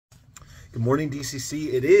Good morning,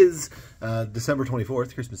 DCC. It is December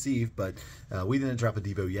 24th, Christmas Eve, but we didn't drop a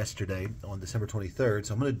Devo yesterday on December 23rd,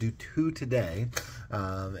 so I'm going to do two today.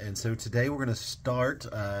 And so today we're going to start,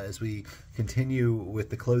 as we continue with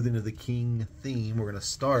the Clothing of the King theme, we're going to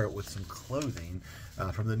start with some clothing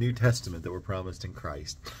from the New Testament that were promised in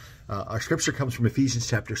Christ. Our scripture comes from Ephesians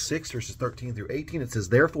chapter 6, verses 13 through 18. It says,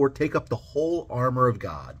 "Therefore take up the whole armor of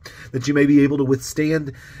God, that you may be able to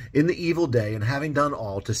withstand in the evil day, and having done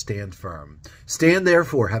all, to stand firm. Stand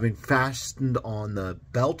therefore, having fastened on the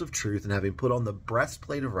belt of truth, and having put on the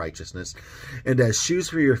breastplate of righteousness, and as shoes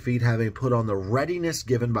for your feet, having put on the readiness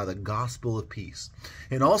given by the gospel of peace.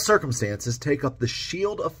 In all circumstances take up the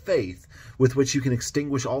shield of faith, with which you can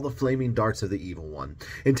extinguish all the flaming darts of the evil one.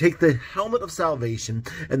 And take the helmet of salvation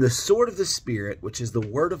and the sword of the Spirit, which is the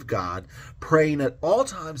word of God, praying at all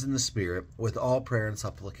times in the Spirit with all prayer and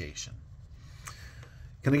supplication."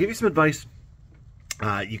 Can I give you some advice?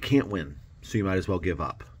 You can't win, so you might as well give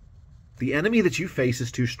up. The enemy that you face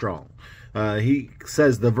is too strong. He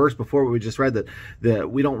says, the verse before what we just read,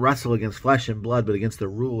 that we don't wrestle against flesh and blood, but against the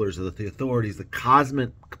rulers, the authorities, the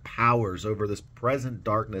cosmic powers over this present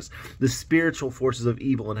darkness, the spiritual forces of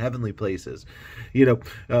evil in heavenly places. You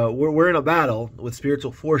know, we're in a battle with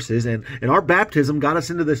spiritual forces, and our baptism got us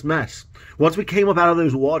into this mess. Once we came up out of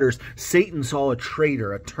those waters, Satan saw a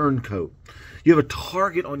traitor, a turncoat. You have a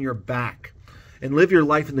target on your back. And live your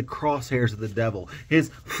life in the crosshairs of the devil. His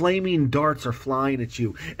flaming darts are flying at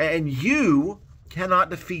you, and you cannot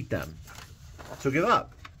defeat them. So give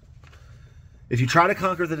up. If you try to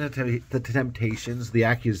conquer the temptations, the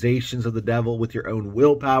accusations of the devil with your own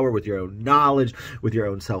willpower, with your own knowledge, with your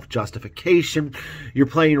own self-justification, you're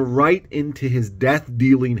playing right into his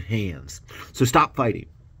death-dealing hands. So stop fighting.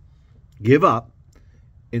 Give up.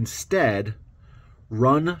 Instead,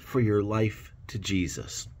 run for your life to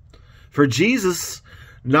Jesus. For Jesus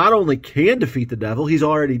not only can defeat the devil, he's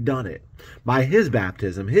already done it. By his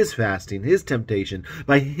baptism, his fasting, his temptation,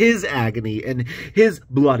 by his agony and his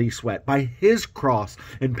bloody sweat, by his cross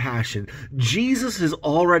and passion, Jesus has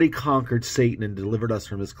already conquered Satan and delivered us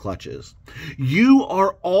from his clutches. You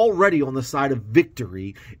are already on the side of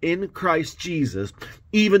victory in Christ Jesus,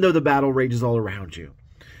 even though the battle rages all around you.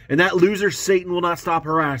 And that loser Satan will not stop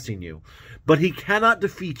harassing you, but he cannot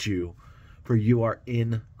defeat you, for you are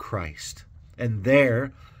in Christ. And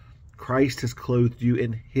there, Christ has clothed you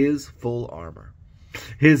in his full armor.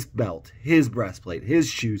 His belt, his breastplate, his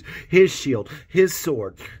shoes, his shield, his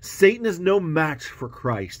sword. Satan is no match for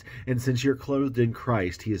Christ. And since you're clothed in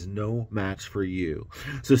Christ, he is no match for you.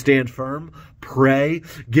 So stand firm, pray,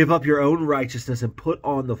 give up your own righteousness, and put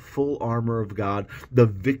on the full armor of God. The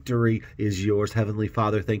victory is yours. Heavenly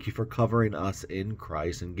Father, thank you for covering us in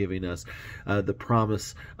Christ and giving us the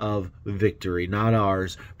promise of victory. Not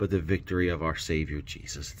ours, but the victory of our Savior,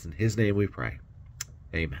 Jesus. It's in his name we pray.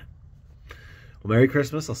 Amen. Well, Merry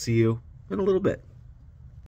Christmas. I'll see you in a little bit.